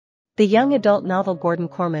The young adult novel Gordon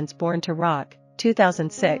Korman's Born to Rock,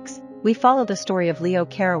 2006, we follow the story of Leo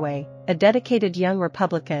Caraway, a dedicated young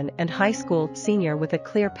Republican and high school senior with a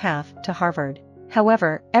clear path to Harvard.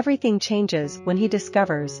 However, everything changes when he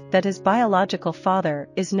discovers that his biological father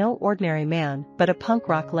is no ordinary man but a punk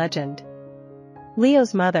rock legend.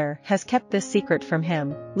 Leo's mother has kept this secret from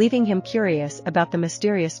him, leaving him curious about the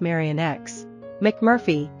mysterious Marion X.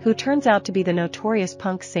 McMurphy, who turns out to be the notorious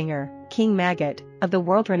punk singer, King Maggot, of the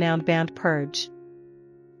world-renowned band Purge.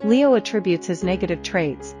 Leo attributes his negative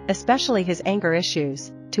traits, especially his anger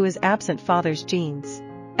issues, to his absent father's genes.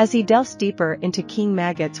 As he delves deeper into King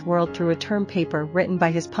Maggot's world through a term paper written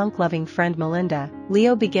by his punk-loving friend Melinda,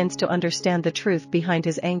 Leo begins to understand the truth behind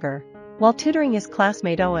his anger. While tutoring his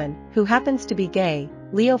classmate Owen, who happens to be gay,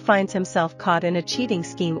 Leo finds himself caught in a cheating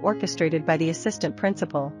scheme orchestrated by the assistant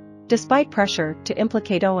principal. Despite pressure to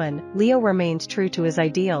implicate Owen, Leo remains true to his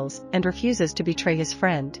ideals and refuses to betray his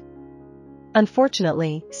friend.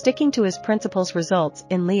 Unfortunately, sticking to his principles results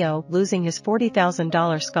in Leo losing his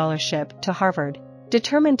 $40,000 scholarship to Harvard.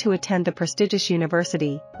 Determined to attend the prestigious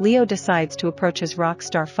university, Leo decides to approach his rock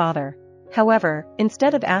star father. However,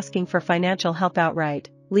 instead of asking for financial help outright,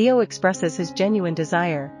 Leo expresses his genuine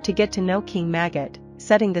desire to get to know King Maggot,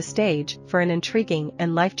 setting the stage for an intriguing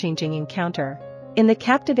and life-changing encounter. In the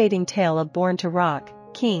captivating tale of Born to Rock,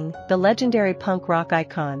 King, the legendary punk rock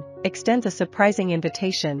icon, extends a surprising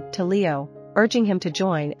invitation to Leo, urging him to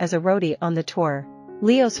join as a roadie on the tour.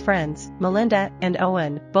 Leo's friends, Melinda and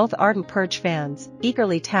Owen, both ardent Purge fans,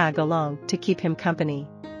 eagerly tag along to keep him company.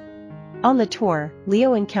 On the tour,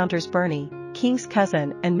 Leo encounters Bernie, King's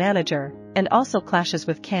cousin and manager, and also clashes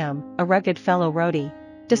with Cam, a rugged fellow roadie.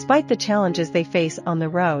 Despite the challenges they face on the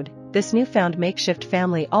road, this newfound makeshift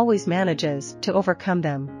family always manages to overcome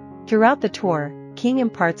them. Throughout the tour, King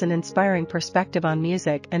imparts an inspiring perspective on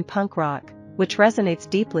music and punk rock, which resonates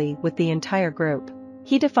deeply with the entire group.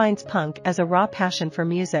 He defines punk as a raw passion for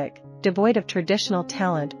music, devoid of traditional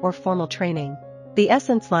talent or formal training. The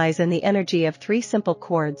essence lies in the energy of three simple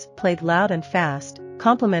chords played loud and fast,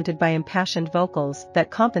 complemented by impassioned vocals that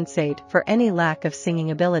compensate for any lack of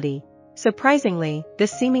singing ability. Surprisingly,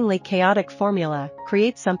 this seemingly chaotic formula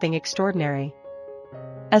creates something extraordinary.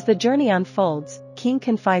 As the journey unfolds, King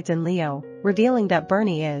confides in Leo, revealing that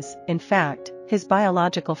Bernie is, in fact, his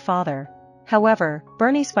biological father. However,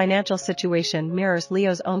 Bernie's financial situation mirrors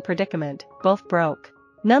Leo's own predicament, both broke.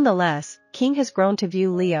 Nonetheless, King has grown to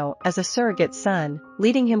view Leo as a surrogate son,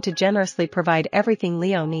 leading him to generously provide everything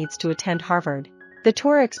Leo needs to attend Harvard. The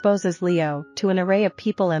tour exposes Leo to an array of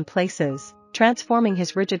people and places, transforming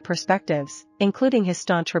his rigid perspectives, including his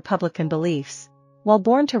staunch Republican beliefs. While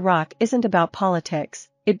Born to Rock isn't about politics,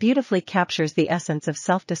 it beautifully captures the essence of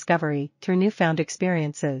self-discovery through newfound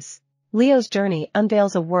experiences. Leo's journey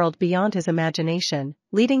unveils a world beyond his imagination,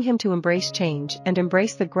 leading him to embrace change and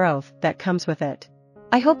embrace the growth that comes with it.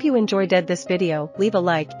 I hope you enjoyed this video. Leave a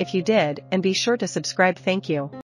like if you did and be sure to subscribe. Thank you.